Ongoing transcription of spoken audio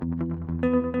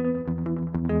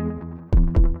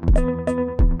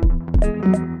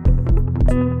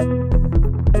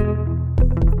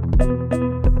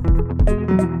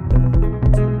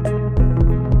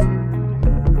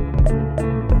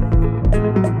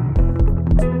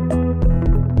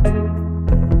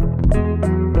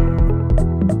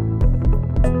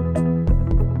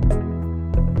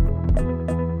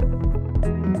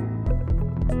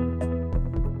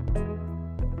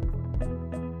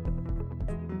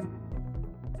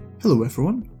Hello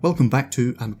everyone, welcome back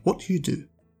to And What Do You Do?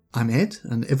 I'm Ed,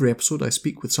 and every episode I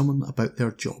speak with someone about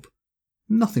their job.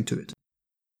 Nothing to it.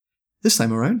 This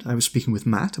time around, I was speaking with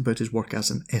Matt about his work as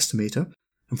an estimator,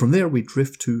 and from there we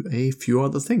drift to a few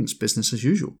other things, business as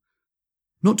usual.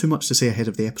 Not too much to say ahead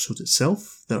of the episode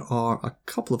itself. There are a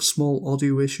couple of small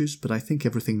audio issues, but I think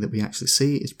everything that we actually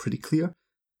say is pretty clear.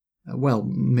 Well,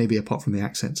 maybe apart from the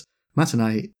accents. Matt and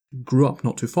I grew up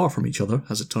not too far from each other,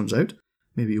 as it turns out.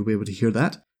 Maybe you'll be able to hear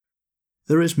that.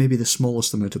 There is maybe the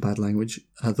smallest amount of bad language,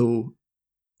 although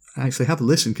I actually have a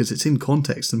listen because it's in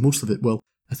context, and most of it, well,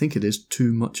 I think it is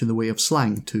too much in the way of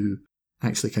slang to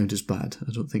actually count as bad.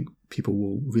 I don't think people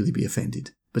will really be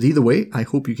offended. But either way, I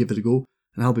hope you give it a go,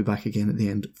 and I'll be back again at the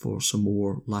end for some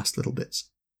more last little bits.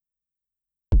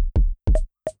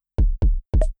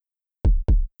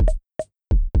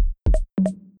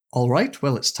 Alright,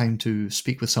 well, it's time to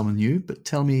speak with someone new, but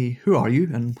tell me, who are you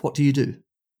and what do you do?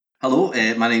 Hello,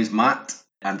 my name's Matt,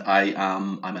 and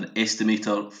I'm an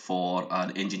estimator for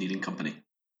an engineering company.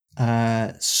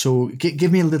 So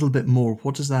give me a little bit more.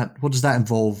 What does that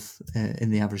involve in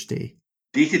the average day?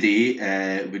 Day to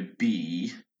day would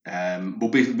be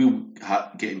we'll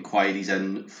get inquiries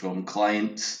in from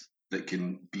clients that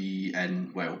can be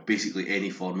in basically any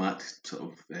format, sort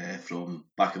of from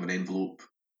back of an envelope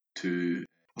to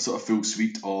a sort of full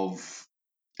suite of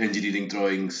engineering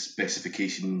drawings,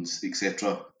 specifications,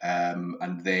 etc.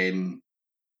 And then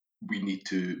we need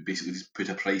to basically just put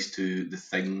a price to the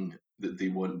thing that they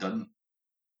want done.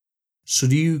 So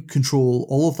do you control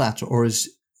all of that, or is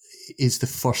the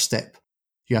first step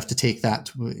you have to take that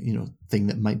thing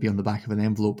that might be on the back of an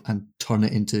envelope and turn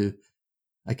it into,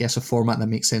 I guess, a format that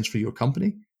makes sense for your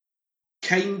company?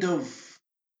 Kind of,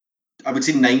 I would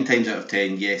say 9 times out of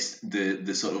 10, yes.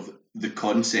 The sort of the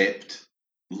concept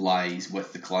lies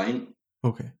with the client.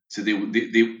 Okay. So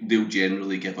they'll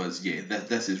generally give us,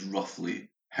 this is roughly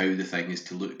how the thing is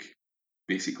to look,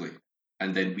 basically,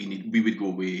 and then we would go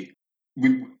away.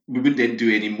 We wouldn't then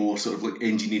do any more sort of like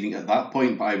engineering at that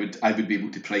point, but I would be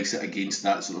able to price it against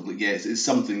that sort of like, yes, it's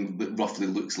something that roughly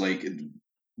looks like.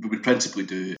 We would principally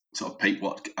do sort of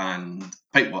pipework,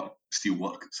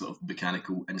 steelwork, sort of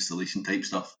mechanical installation type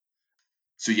stuff.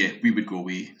 So yeah, we would go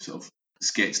away, sort of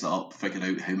sketch that up, figure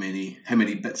out how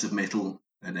many bits of metal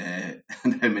and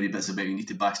and how many bits of metal you need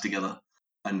to bash together,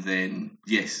 and then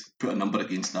yes, put a number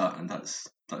against that, and that's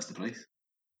the price.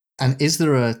 And is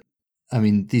there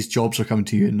these jobs are coming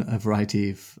to you in a variety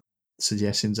of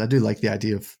suggestions. I do like the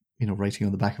idea of, writing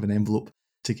on the back of an envelope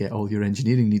to get all your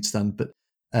engineering needs done. But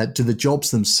do the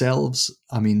jobs themselves,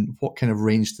 what kind of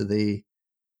range do they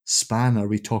span? Are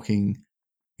we talking,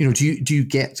 do you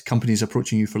get companies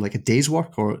approaching you for like a day's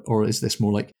work, or is this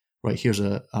more like, right, here's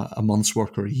a month's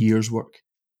work or a year's work?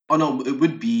 Oh no, it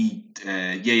would be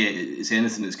it's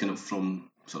anything that's kind of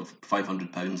from sort of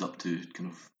 £500 up to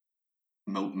kind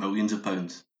of millions of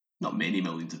pounds. Not many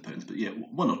millions of pounds, but yeah,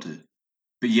 one or two.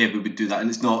 But yeah, we would do that,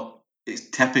 and it's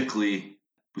typically,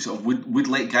 we sort of would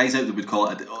let guys out that would call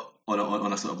it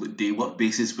on a sort of like day work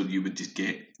basis, where you would just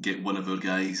get one of our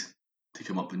guys to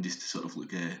come up and just sort of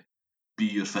like be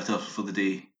your fitter for the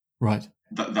day. Right.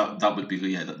 That would be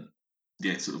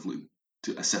sort of like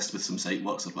to assist with some site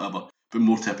works or whatever. But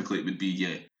more typically, it would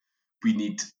be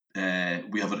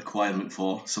we have a requirement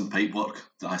for some pipe work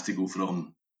that has to go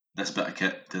from this bit of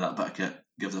kit to that bit of kit.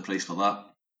 Gives a price for that.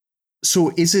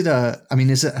 So is it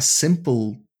a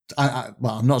simple? Well,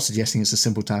 I'm not suggesting it's a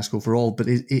simple task overall, but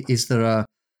is there a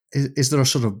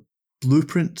sort of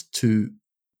blueprint to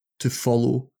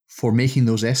follow for making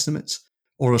those estimates,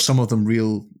 or are some of them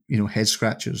real, head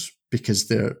scratchers because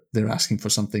they're asking for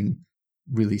something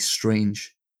really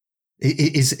strange?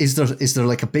 Is there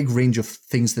like a big range of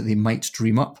things that they might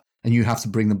dream up, and you have to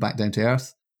bring them back down to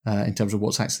earth in terms of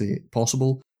what's actually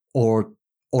possible, or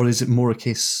is it more a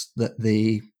case that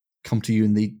they come to you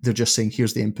and they're just saying,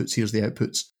 here's the inputs, here's the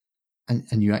outputs,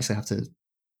 and you actually have to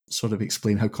sort of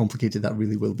explain how complicated that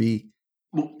really will be?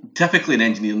 Well, typically in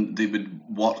engineering, they would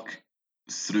work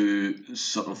through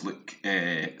sort of like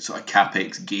sort of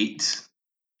capex gates.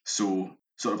 So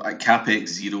sort of at capex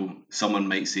 0, someone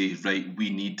might say, right, we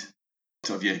need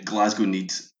Glasgow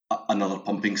needs another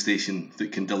pumping station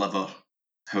that can deliver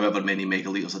however many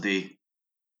megalitres a day.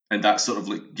 And that's sort of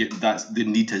like that's the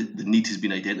need has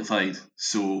been identified.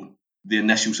 So the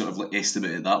initial sort of like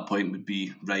estimate at that point would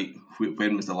be, right,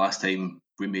 when was the last time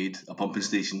we made a pumping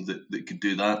station that could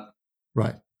do that?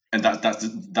 Right. And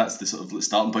that's the sort of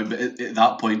starting point. But at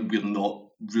that point, we're not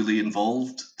really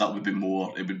involved. That would be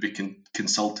more. It would be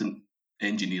consultant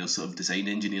engineers, sort of design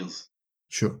engineers.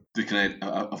 Sure. The kind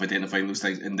of identifying those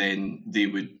things, and then they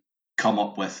would come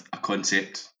up with a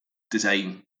concept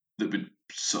design that would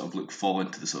sort of like fall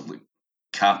into the sort of like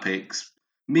CapEx,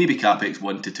 maybe CapEx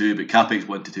 1 to 2, but CapEx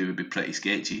 1 to 2 would be pretty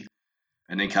sketchy.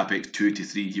 And then CapEx 2 to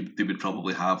 3, they would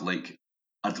probably have like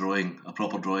a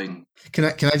proper drawing. Can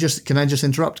I just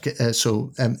interrupt?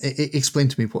 Explain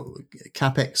to me what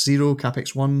CapEx 0,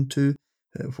 CapEx 1, 2.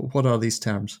 What are these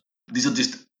terms? These are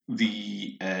just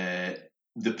the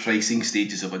pricing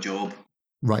stages of a job.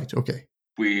 Right. Okay.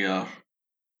 Where,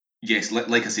 yes,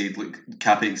 like I said, like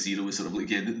CapEx 0 is sort of like,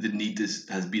 yeah, the need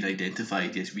has been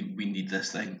identified. Yes, we need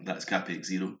this thing. That's CapEx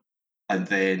 0. And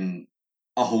then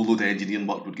a whole load of engineering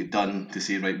work would get done to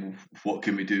say, right, well, what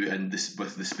can we do in this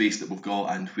with the space that we've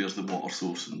got, and where's the water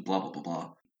source, and blah blah blah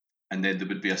blah. And then there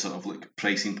would be a sort of like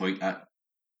pricing point at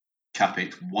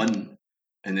CapEx 1,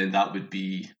 and then that would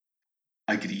be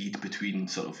agreed between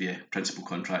sort of principal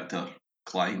contractor,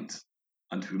 client,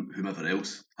 and whomever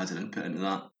else has an input into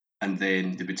that. And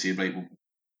then they would say, right, well,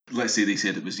 let's say they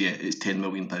said it was it's £10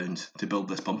 million to build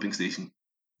this pumping station.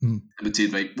 They would say,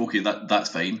 right, okay, that's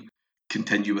fine.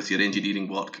 Continue with your engineering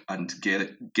work and get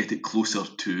it closer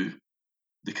to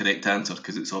the correct answer,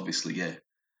 because it's obviously at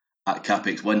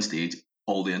CapEx 1 stage,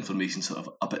 all the information sort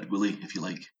of a bit woolly, if you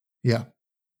like. Yeah.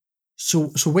 So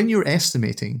when you're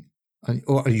estimating,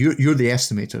 or you're the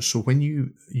estimator, so when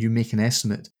you make an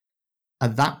estimate,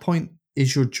 at that point,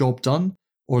 is your job done?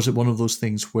 Or is it one of those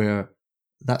things where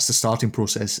that's the starting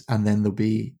process and then there'll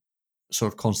be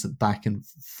sort of constant back and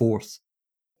forth?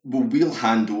 Well, we'll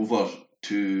hand over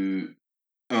to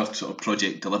our sort of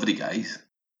project delivery guys,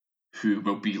 who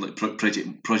will be like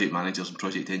project managers and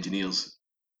project engineers,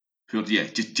 who are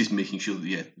just making sure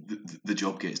that the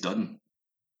job gets done.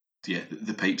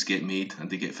 The pipes get made and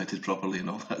they get fitted properly and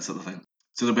all that sort of thing.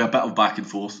 So there'll be a bit of back and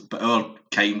forth, but our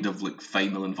kind of like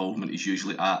final involvement is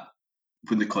usually at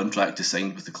when the contract is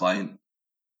signed with the client.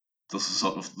 There's a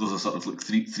sort of like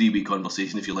three-way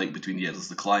conversation, if you like, between there's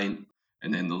the client,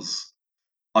 and then there's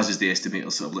us as the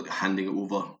estimator, sort of like handing it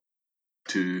over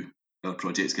to our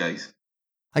projects guys.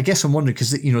 I guess I'm wondering, because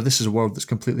this is a world that's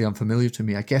completely unfamiliar to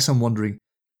me. I guess I'm wondering,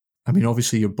 I mean,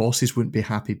 obviously your bosses wouldn't be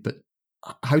happy, but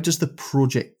how does the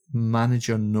project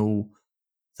manager know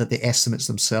that the estimates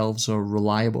themselves are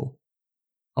reliable?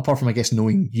 Apart from, I guess,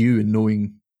 knowing you and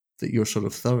knowing that you're sort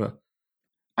of thorough.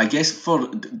 I guess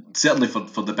certainly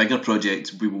for the bigger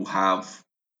projects, you will have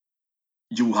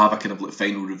a kind of like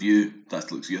final review.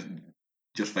 That's like your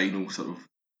final sort of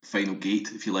final gate,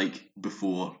 if you like,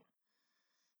 before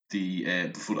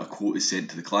before a quote is sent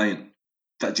to the client.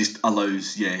 That just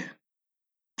allows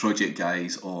project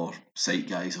guys or site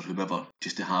guys or whoever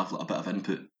just to have like a bit of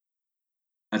input.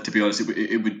 And to be honest,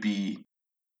 it would be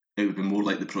more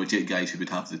like the project guys who would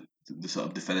have the sort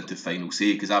of definitive final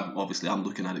say, because I'm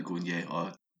looking at it going,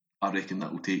 I reckon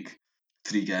that will take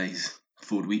 3 guys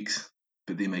 4 weeks,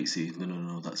 but they might say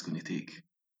no, that's going to take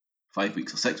 5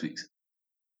 weeks or 6 weeks.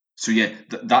 So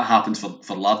that happens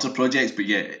for larger projects, but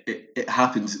it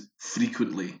happens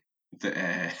frequently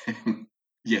that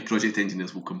project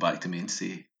engineers will come back to me and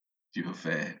say, you have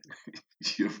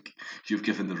you've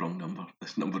given the wrong number.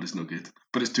 This number is no good.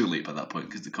 But it's too late by that point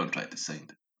because the contract is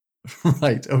signed.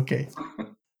 Right, okay.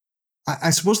 I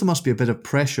suppose there must be a bit of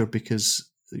pressure because,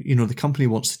 the company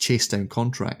wants to chase down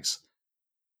contracts,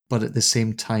 but at the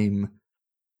same time,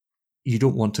 you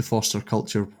don't want to foster a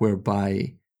culture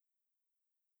whereby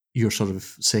you're sort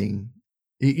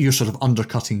of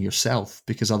undercutting yourself,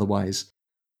 because otherwise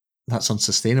that's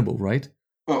unsustainable, right?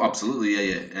 Oh,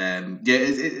 absolutely,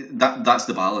 that's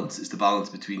the balance. It's the balance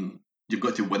between, you've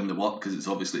got to win the work, because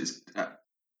it's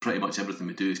pretty much everything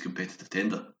we do is competitive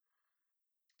tender.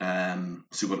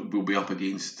 So we'll be up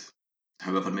against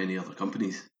however many other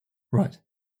companies. Right.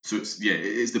 So it's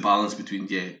the balance between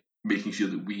making sure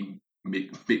that we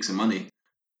make some money,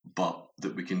 but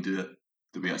that we can do it,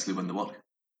 that we actually win the work.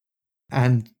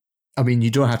 And I mean, you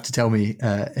don't have to tell me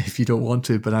if you don't want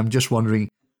to, but I'm just wondering,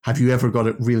 have you ever got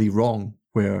it really wrong,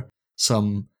 where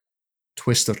some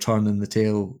twist or turn in the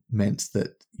tail meant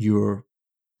that your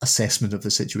assessment of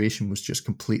the situation was just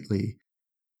completely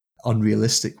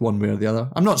unrealistic one way or the other?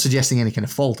 I'm not suggesting any kind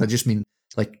of fault. I just mean,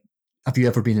 like, have you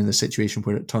ever been in a situation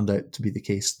where it turned out to be the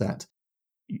case that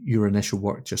your initial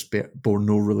work just bore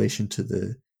no relation to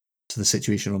the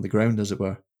situation on the ground, as it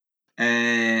were?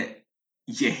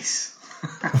 Yes.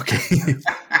 Okay.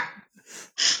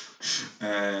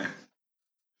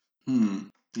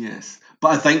 Yes. But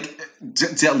I think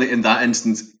certainly in that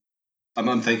instance,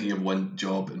 I'm thinking of one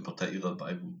job in particular, but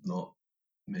I will not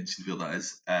mention where that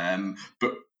is.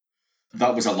 But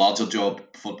that was a larger job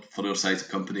for our size of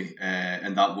company,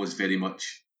 and that was very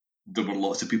much, there were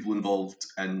lots of people involved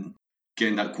in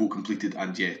getting that quote completed,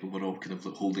 and we were all kind of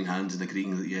like holding hands and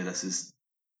agreeing that this is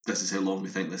this is how long we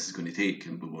think this is going to take,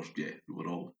 and we were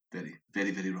all very,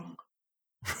 very, very wrong.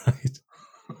 Right.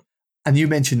 And you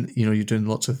mentioned, you're doing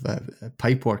lots of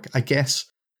pipe work. I guess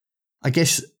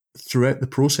throughout the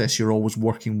process, you're always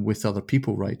working with other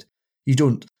people, right? You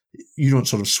don't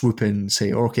sort of swoop in and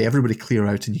say, okay, everybody clear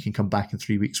out and you can come back in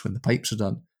 3 weeks when the pipes are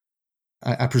done.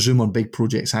 I presume on big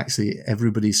projects, actually,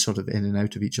 everybody's sort of in and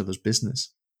out of each other's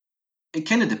business. It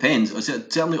kind of depends.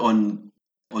 Certainly on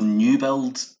new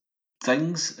build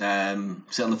things.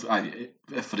 Certainly,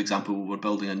 if, for example, we're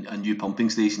building a new pumping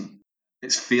station,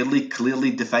 it's fairly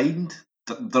clearly defined.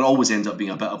 There always ends up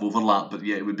being a bit of overlap, but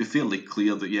yeah, it would be fairly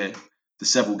clear that the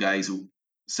civils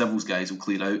guys will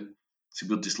clear out. So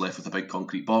we're just left with a big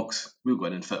concrete box. We'll go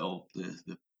in and fit all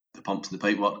the pumps and the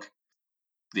pipe work.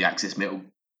 The access metal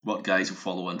work guys will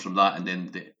follow in from that, and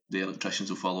then the electricians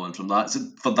will follow in from that. So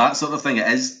for that sort of thing, it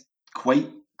is quite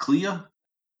clear.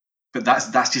 But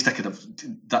that's just a kind of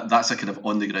that's a kind of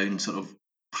on the ground sort of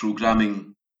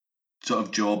programming sort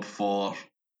of job for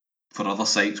other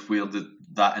sites where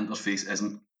that interface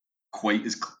isn't quite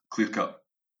as clear cut.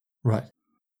 Right.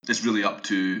 It's really up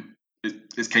to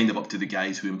it's kind of up to the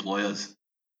guys who employ us,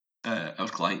 our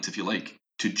clients, if you like,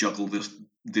 to juggle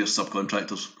their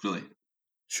subcontractors, really.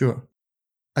 Sure.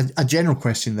 A general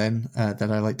question then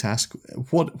that I like to ask: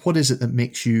 what is it that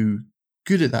makes you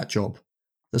good at that job?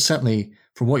 There's certainly,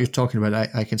 from what you're talking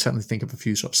about, I can certainly think of a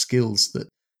few sort of skills that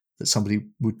somebody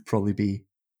would probably be,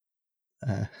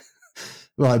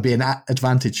 well, it'd be an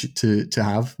advantage to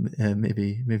have.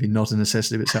 Maybe not a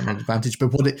necessity, but certainly an advantage. But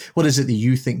what is it that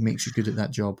you think makes you good at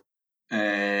that job?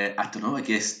 I don't know. I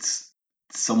guess it's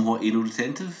somewhat anal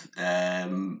retentive.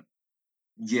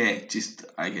 Just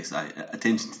I guess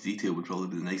attention to detail would probably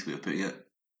be the nice way of putting it.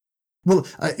 Well,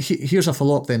 here's a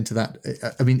follow-up then to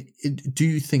that. I mean, do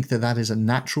you think that is a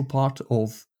natural part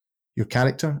of your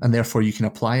character and therefore you can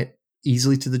apply it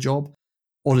easily to the job?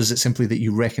 Or is it simply that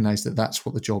you recognise that that's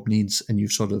what the job needs and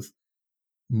you've sort of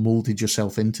moulded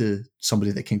yourself into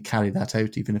somebody that can carry that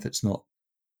out even if it's not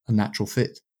a natural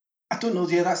fit? I don't know.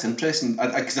 Yeah, that's interesting.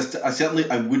 Because I certainly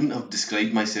wouldn't have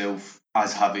described myself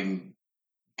as having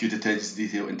good attention to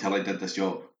detail until I did this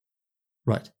job.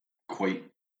 Right.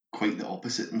 Quite the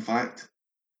opposite, in fact.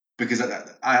 Because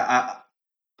I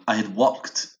had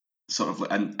worked sort of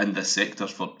like in this sector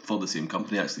for the same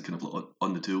company, actually, kind of like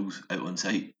on the tools, out on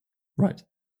site. Right.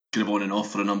 Kind of on and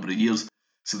off for a number of years.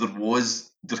 So there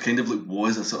kind of like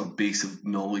was a sort of base of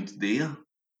knowledge there.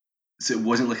 So it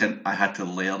wasn't like I had to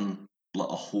learn like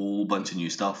a whole bunch of new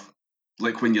stuff.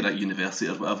 Like when you're at university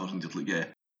or whatever, and you're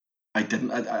like, I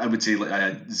didn't. I would say like I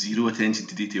had zero attention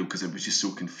to detail because I was just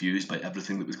so confused by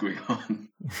everything that was going on.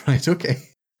 Right. Okay.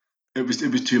 It was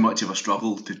too much of a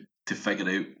struggle to figure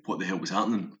out what the hell was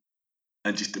happening,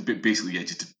 and just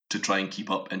to try and keep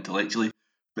up intellectually.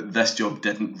 But this job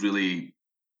didn't really.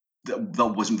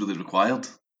 That wasn't really required,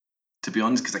 to be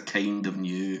honest, because I kind of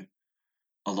knew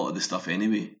a lot of the stuff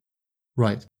anyway.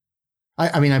 Right.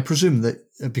 I mean, I presume that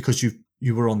because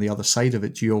you were on the other side of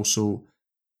it, you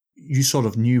sort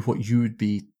of knew what you would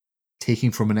be taking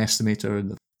from an estimator,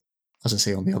 and as I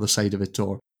say, on the other side of it,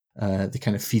 or the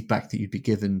kind of feedback that you'd be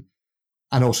given,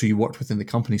 and also you worked within the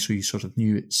company, so you sort of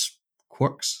knew its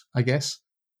quirks, I guess.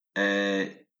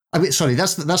 I mean, sorry,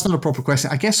 that's not a proper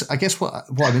question. I guess what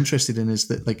I'm interested in is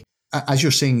that, like, as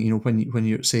you're saying, when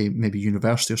you're, say, maybe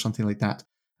university or something like that,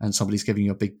 and somebody's giving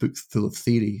you a big book full of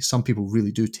theory, some people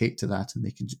really do take to that and they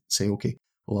can say, okay,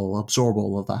 well, I'll absorb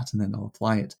all of that and then I'll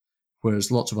apply it. Whereas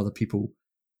lots of other people,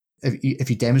 if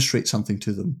you demonstrate something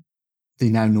to them, they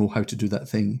now know how to do that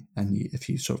thing. And if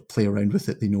you sort of play around with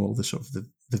it, they know all the sort of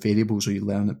the variables, or you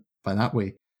learn it by that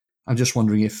way. I'm just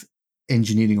wondering if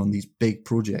engineering on these big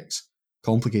projects,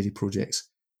 complicated projects,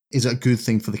 is a good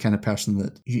thing for the kind of person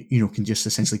that you can just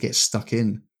essentially get stuck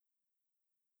in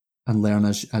and learn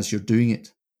as you're doing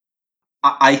it.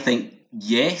 I think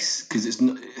yes, because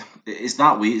it's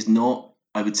that way. It's not.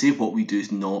 I would say what we do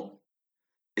is not.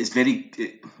 It's very.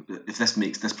 If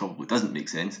this probably doesn't make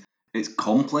sense. It's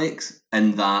complex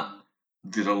in that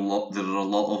there are a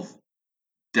lot of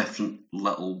different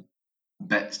little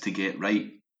bits to get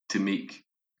right to make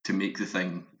the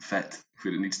thing fit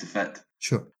where it needs to fit.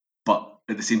 Sure. But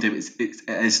at the same time, it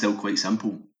is still quite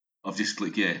simple. Of just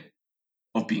like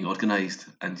of being organised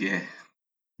and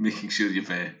making sure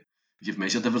you've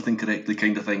measured everything correctly,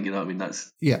 kind of thing. You know what I mean?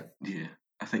 That's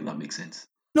I think that makes sense.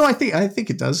 No, I think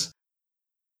it does.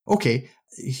 Okay,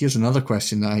 here's another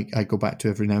question that I go back to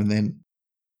every now and then.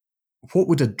 What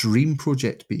would a dream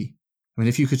project be? I mean,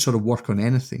 if you could sort of work on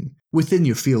anything within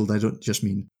your field, I don't just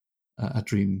mean a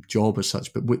dream job as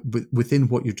such, but within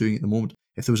what you're doing at the moment,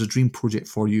 if there was a dream project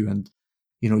for you and,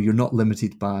 you're not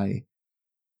limited by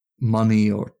money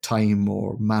or time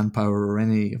or manpower or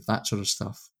any of that sort of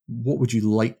stuff, what would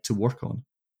you like to work on?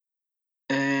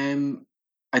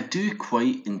 I do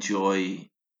quite enjoy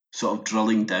sort of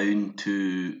drilling down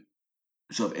to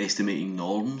sort of estimating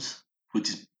norms, which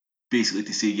is basically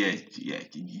to say,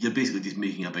 you're basically just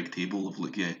making a big table of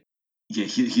like,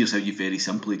 here's how you very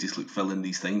simply just like fill in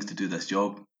these things to do this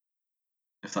job,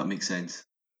 if that makes sense.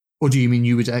 Or do you mean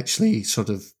you would actually sort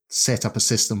of set up a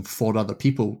system for other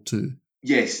people to?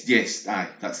 Yes, aye,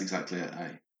 that's exactly it,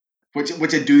 aye.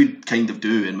 Which I do kind of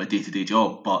do in my day-to-day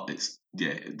job, but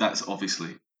that's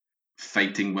obviously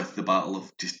fighting with the battle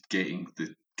of just getting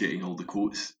all the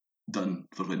quotes done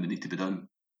for when they need to be done.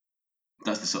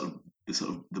 That's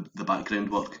the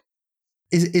background work.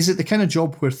 Is it the kind of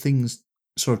job where things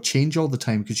sort of change all the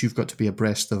time because you've got to be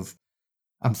abreast of,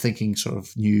 I'm thinking sort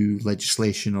of new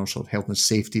legislation or sort of health and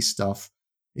safety stuff?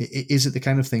 Is it the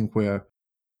kind of thing where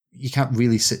you can't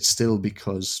really sit still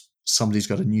because somebody's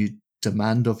got a new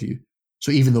demand of you?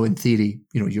 So even though in theory,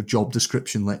 your job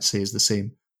description, let's say, is the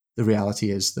same, the reality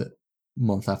is that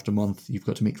month after month, you've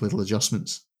got to make little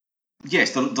adjustments.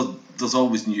 Yes, there's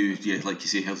always new, like you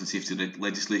say, health and safety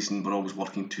legislation. We're always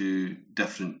working to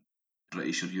different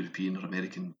British or European or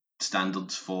American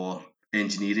standards for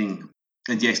engineering.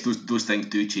 And yes, those things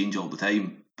do change all the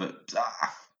time. But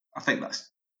I think that's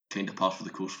kind of par for the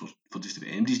course for just about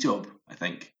anybody's job, I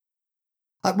think.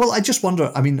 Well, I just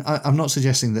wonder. I mean, I'm not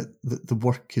suggesting that the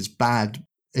work is bad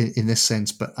in this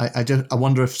sense, but I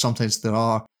wonder if sometimes there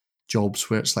are jobs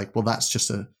where it's like, well, that's just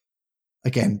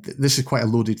again, this is quite a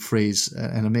loaded phrase,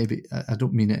 and I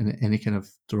don't mean it in any kind of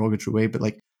derogatory way, but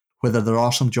like whether there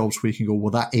are some jobs where you can go,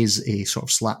 well, that is a sort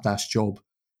of slapdash job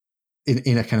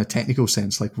in a kind of technical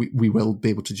sense. Like we will be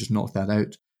able to just knock that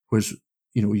out. Whereas,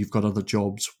 you've got other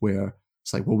jobs where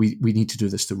it's like, well, we need to do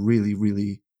this to really,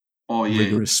 really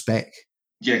rigorous spec.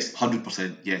 Yes,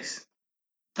 100%. Yes,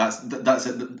 that's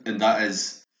it, and that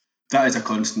is a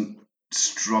constant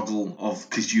struggle of,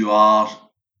 because you are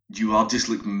just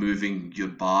like moving your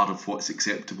bar of what's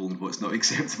acceptable and what's not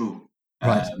acceptable.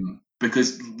 Right.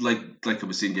 Because like I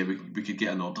was saying, we could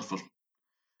get an order for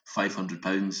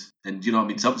 £500, and you know what I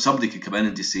mean. Somebody could come in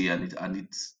and just say, I need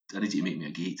you to make me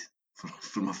a gate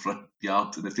for my front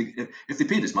yard, and if they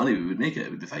paid us money, we would make it.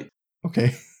 It would be fine.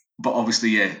 Okay. But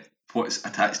obviously, what's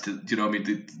attached to, you know what I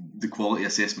mean, the quality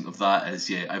assessment of that is,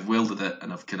 I've welded it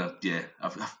and I've kind of,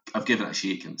 I've given it a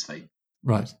shake and it's fine.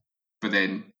 Right. But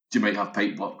then you might have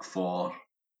pipe work for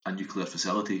a nuclear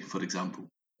facility, for example,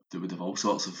 that would have all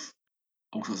sorts of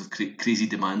crazy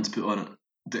demands put on it.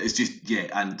 That is just,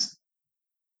 and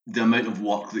the amount of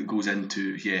work that goes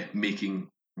into, making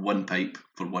one pipe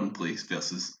for one place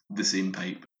versus the same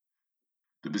pipe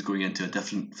that was going into a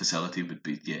different facility would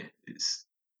be, it's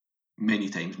many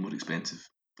times more expensive,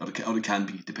 or it can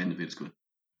be, depending where it's going.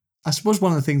 I suppose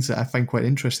one of the things that I find quite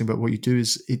interesting about what you do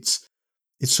is it's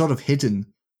sort of hidden.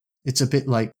 It's a bit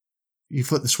like you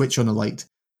flip the switch on a light.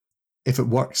 If it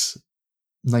works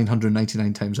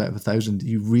 999 times out of 1,000,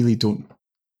 you really don't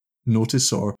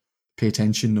notice or pay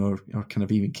attention or kind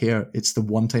of even care. It's the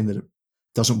one time that it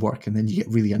doesn't work, and then you get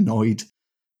really annoyed.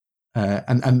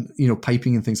 And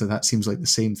piping and things like that seems like the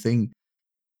same thing.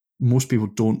 Most people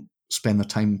don't spend their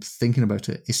time thinking about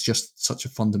it. It's just such a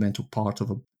fundamental part of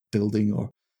a building or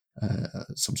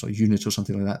some sort of unit or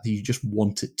something like that you just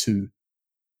want it to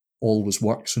always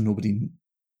work. So nobody.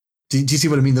 Do you see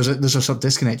what I mean? There's a sort of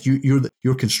disconnect.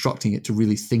 You're constructing it to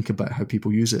really think about how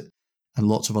people use it, and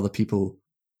lots of other people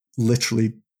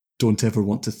literally don't ever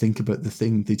want to think about the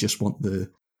thing. They just want the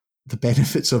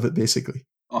benefits of it, basically.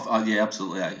 Yeah,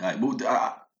 absolutely. Well,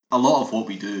 a lot of what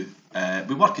we do,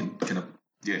 we work in kind of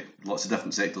lots of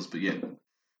different sectors, but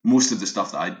most of the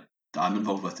stuff that I'm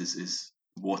involved with is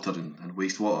water and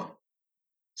wastewater.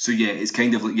 So it's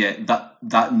kind of like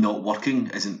that not working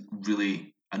isn't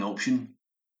really an option.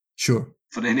 Sure.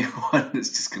 For anyone, it's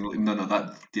just kind of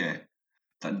like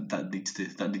that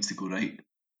needs to go right.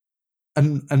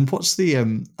 And what's the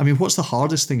what's the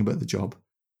hardest thing about the job,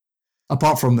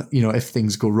 apart from if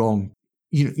things go wrong,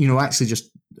 actually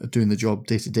just doing the job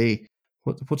day to day?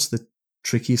 What's the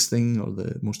trickiest thing or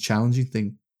the most challenging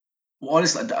thing? Well,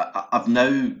 honestly, I've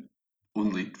now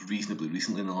only reasonably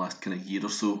recently, in the last kind of year or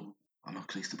so. I know,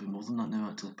 Christ, it'll be more than that now,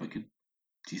 actually. But good,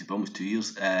 geez, it'll be almost 2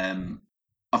 years.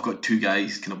 I've got two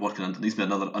guys kind of working underneath me,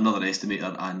 another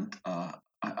estimator and a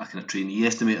kind of trainee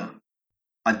estimator,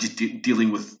 and just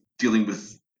dealing with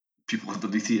people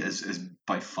underneath you is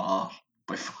by far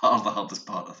the hardest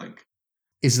part, I think.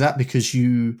 Is that because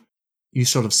you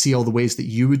sort of see all the ways that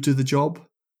you would do the job?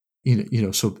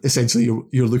 So essentially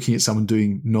you're looking at someone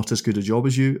doing not as good a job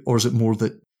as you, or is it more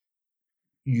that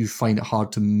you find it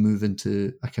hard to move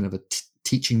into a kind of a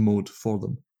teaching mode for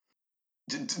them?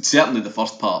 Certainly, the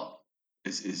first part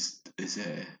is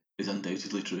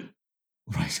undoubtedly true.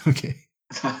 Right. Okay.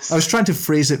 I was trying to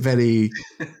phrase it very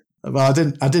well.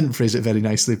 I didn't phrase it very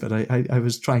nicely, but I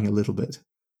was trying a little bit.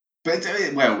 But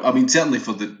well, I mean, certainly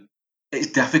it's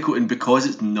difficult, and because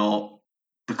it's not,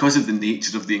 because of the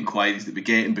nature of the inquiries that we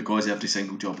get, and because every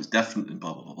single job is different, and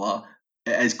blah blah blah blah,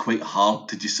 it is quite hard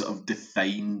to just sort of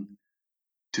define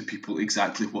to people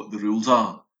exactly what the rules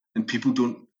are, and people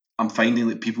don't. I'm finding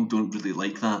that people don't really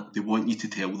like that. They want you to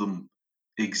tell them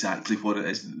exactly what it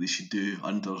is that they should do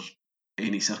under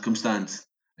any circumstance,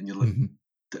 and you're like,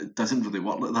 Mm-hmm. it doesn't really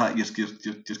work like that.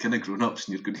 You're kind of grown ups,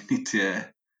 and you're going to need to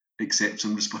accept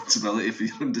some responsibility for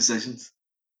your own decisions.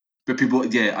 But people,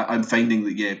 yeah, I'm finding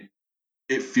that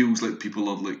it feels like people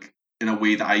are like in a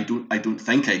way that I don't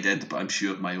think I did, but I'm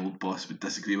sure my old boss would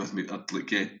disagree with me. I'd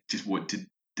like just want to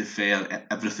defer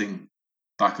everything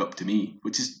back up to me,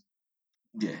 which is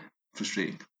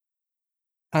frustrating.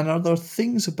 And are there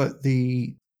things about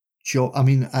the job? I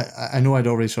mean, I know I'd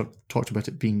already sort of talked about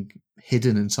it being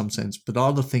hidden in some sense, but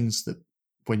are there things that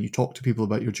when you talk to people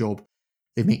about your job,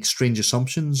 they make strange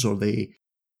assumptions, or they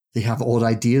have odd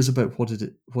ideas about what is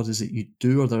it you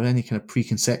do? Are there any kind of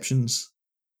preconceptions?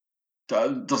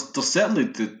 There's certainly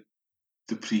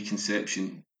the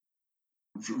preconception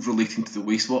relating to the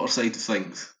wastewater side of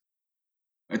things.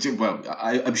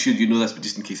 I'm sure you know this, but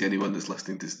just in case anyone that's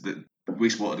listening to this, that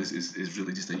wastewater is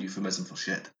really just a euphemism for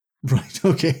shit. Right,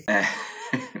 okay.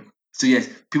 So yes,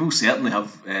 people certainly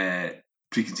have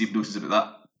preconceived notions about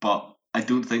that, but I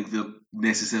don't think they're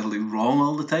necessarily wrong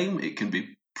all the time. It can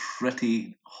be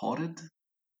pretty horrid,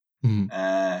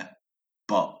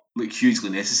 but like hugely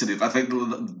necessary. I think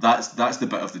that's the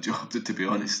bit of the job that, to be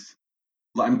honest,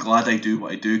 like, I'm glad I do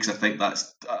what I do, because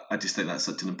I just think that's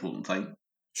such an important thing.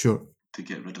 Sure. To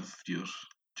get rid of your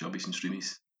jobbies and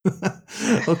streamies.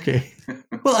 Okay.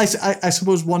 Well, I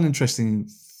suppose one interesting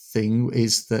thing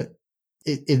is that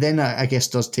it then, I guess,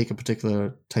 does take a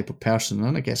particular type of person,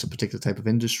 and I guess a particular type of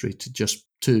industry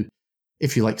to,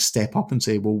 if you like, step up and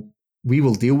say, well, we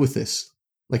will deal with this.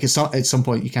 Like, it's not, at some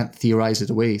point you can't theorize it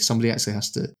away. Somebody actually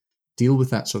has to deal with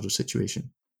that sort of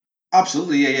situation.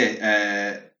 Absolutely,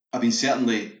 yeah. I mean,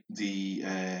 certainly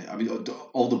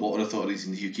all the water authorities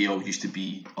in the UK all used to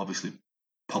be obviously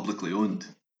publicly owned,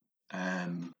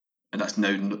 and that's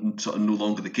now sort of no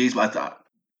longer the case. But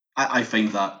I find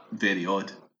that very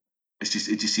odd. It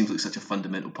just seems like such a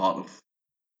fundamental part of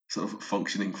sort of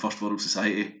functioning first world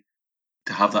society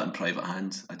to have that in private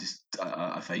hands.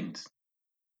 I find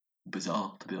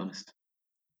bizarre, to be honest.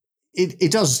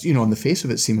 It does, on the face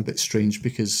of it, seem a bit strange,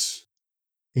 because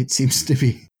it seems to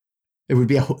be, it would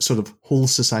be a sort of whole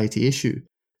society issue.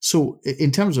 So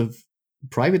in terms of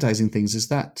privatizing things, is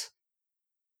that,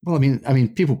 well, I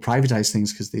mean, people privatize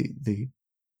things because they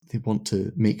want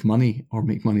to make money,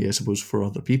 I suppose, for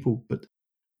other people. But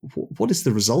what is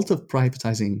the result of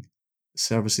privatizing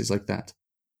services like that?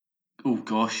 Oh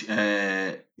gosh,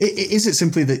 Is it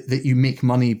simply that you make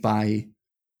money by,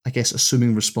 I guess,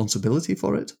 assuming responsibility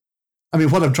for it? I mean,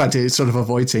 what I'm trying to sort of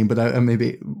avoid saying, but I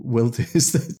maybe will do,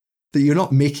 is that you're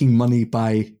not making money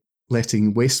by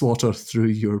letting wastewater through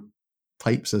your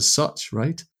pipes as such,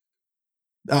 right?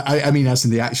 I mean, as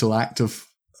in the actual act of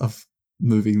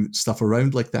moving stuff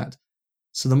around like that.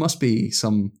 So there must be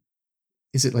some,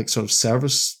 is it like sort of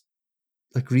service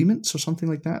agreements or something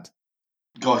like that?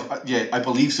 gosh, yeah, I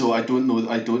believe so. I don't know.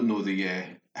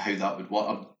 The how that would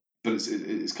work, but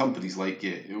it's companies like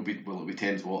it'll be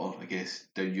Thames Water, I guess,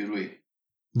 down your way.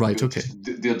 Right. Okay.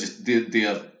 They're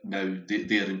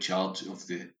in charge of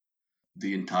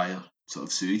the entire sort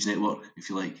of sewage network, if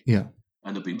you like. Yeah.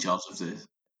 And they'll be in charge of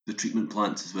the treatment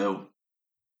plants as well.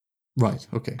 Right.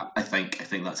 Okay. I think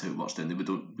that's how it works. Then we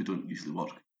don't usually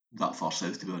work that far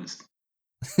south, to be honest.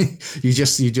 you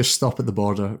just stop at the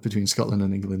border between Scotland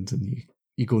and England, and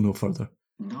you go no further.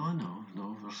 No.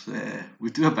 We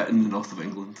do a bit in the north of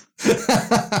England.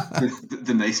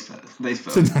 the nice bit.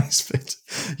 The nice bit.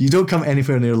 You don't come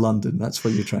anywhere near London. That's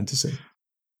what you're trying to say.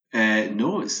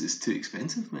 No, it's too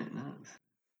expensive, mate.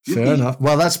 Fair enough.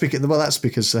 Well, that's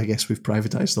because I guess we've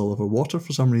privatised all of our water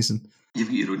for some reason. You've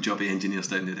got your own jobby engineers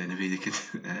down there anyway. They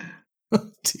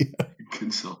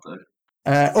can sort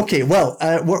out. Okay, well,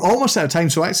 we're almost out of time,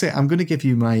 so actually I'm going to give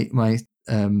you my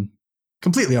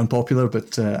completely unpopular,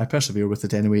 but I persevere with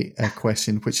it anyway,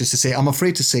 question, which is to say, I'm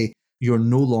afraid to say you're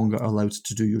no longer allowed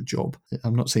to do your job.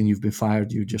 I'm not saying you've been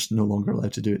fired, you're just no longer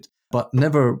allowed to do it. But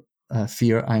never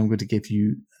fear, I am going to give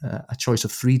you a choice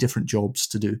of 3 different jobs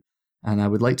to do. And I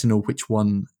would like to know which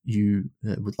one you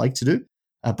would like to do.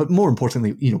 But more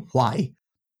importantly, why.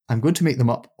 I'm going to make them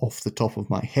up off the top of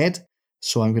my head.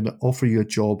 So I'm going to offer you a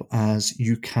job as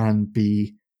you can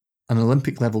be an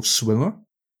Olympic level swimmer.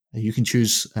 You can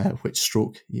choose which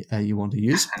stroke you want to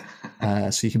use.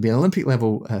 So you can be an Olympic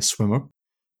level swimmer.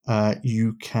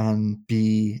 You can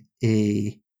be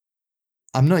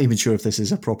I'm not even sure if this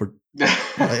is a proper...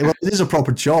 well, it is a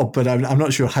proper job, but I'm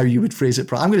not sure how you would phrase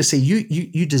it. I'm going to say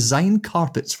you design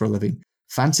carpets for a living.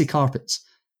 Fancy carpets.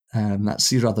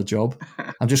 That's your other job.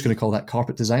 I'm just going to call that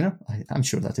carpet designer. I'm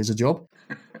sure that is a job.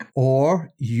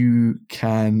 Or you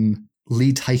can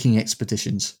lead hiking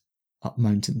expeditions up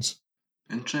mountains.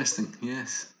 Interesting,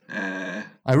 yes.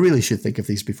 I really should think of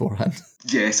these beforehand.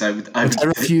 Yes, I would. I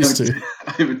refuse to.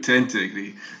 I would tend to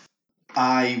agree.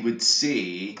 I would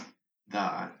say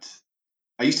that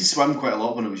I used to swim quite a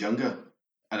lot when I was younger,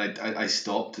 and I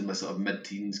stopped in my sort of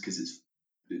mid-teens because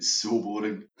it's so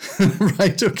boring.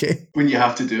 Right, okay. When you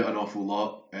have to do it an awful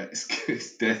lot,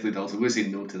 it's deathly dull. So we're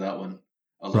saying no to that one.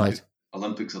 Right.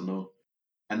 Olympics or no.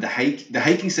 And the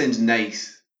hiking sounds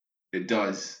nice. It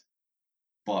does,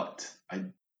 but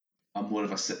I'm more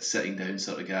of a sitting down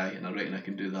sort of guy, and I reckon I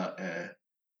can do that.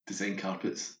 Design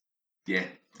carpets. Yeah,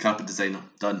 carpet designer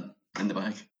done in the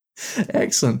bag.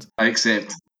 Excellent. I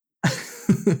accept.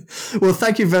 Well,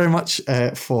 thank you very much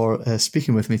for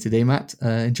speaking with me today, Matt.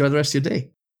 Enjoy the rest of your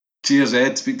day. Cheers,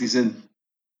 Ed. Speak to you soon.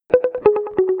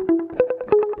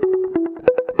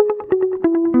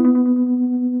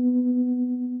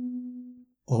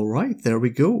 All right, there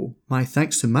we go. My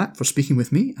thanks to Matt for speaking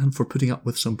with me and for putting up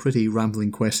with some pretty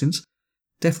rambling questions.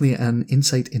 Definitely an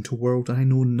insight into a world I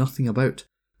know nothing about.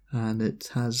 And it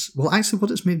has, well, actually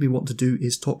what it's made me want to do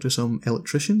is talk to some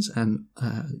electricians and,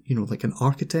 like an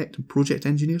architect and project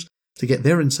engineers to get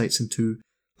their insights into,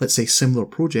 let's say, similar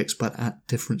projects but at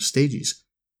different stages.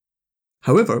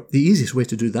 However, the easiest way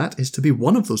to do that is to be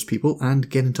one of those people and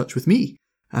get in touch with me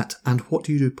at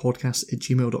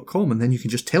andwhatdoyoudopodcast@gmail.com, and then you can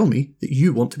just tell me that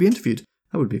you want to be interviewed.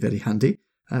 That would be very handy.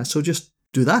 So just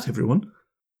do that, everyone.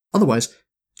 Otherwise,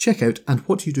 check out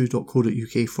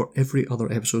andwhatdoyoudo.co.uk for every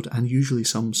other episode and usually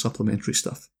some supplementary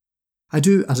stuff. I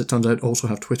do, as it turns out, also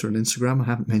have Twitter and Instagram. I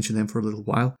haven't mentioned them for a little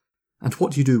while. And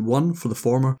What Do You Do 1 for the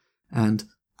former and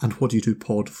What Do You Do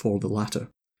Pod for the latter.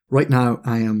 Right now,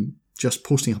 I am just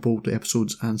posting up old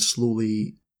episodes and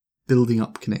slowly building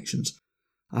up connections.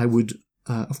 I would,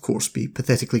 of course, be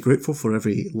pathetically grateful for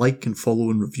every like and follow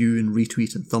and review and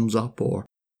retweet and thumbs up, or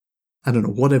I don't know,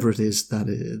 whatever it is that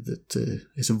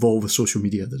is involved with social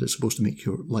media that is supposed to make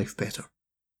your life better.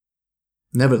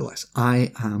 Nevertheless,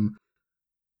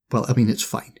 it's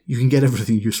fine. You can get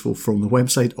everything useful from the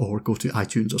website or go to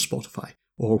iTunes or Spotify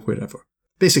or wherever.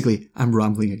 Basically, I'm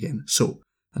rambling again. So,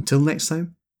 until next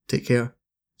time, take care.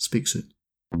 Speak soon.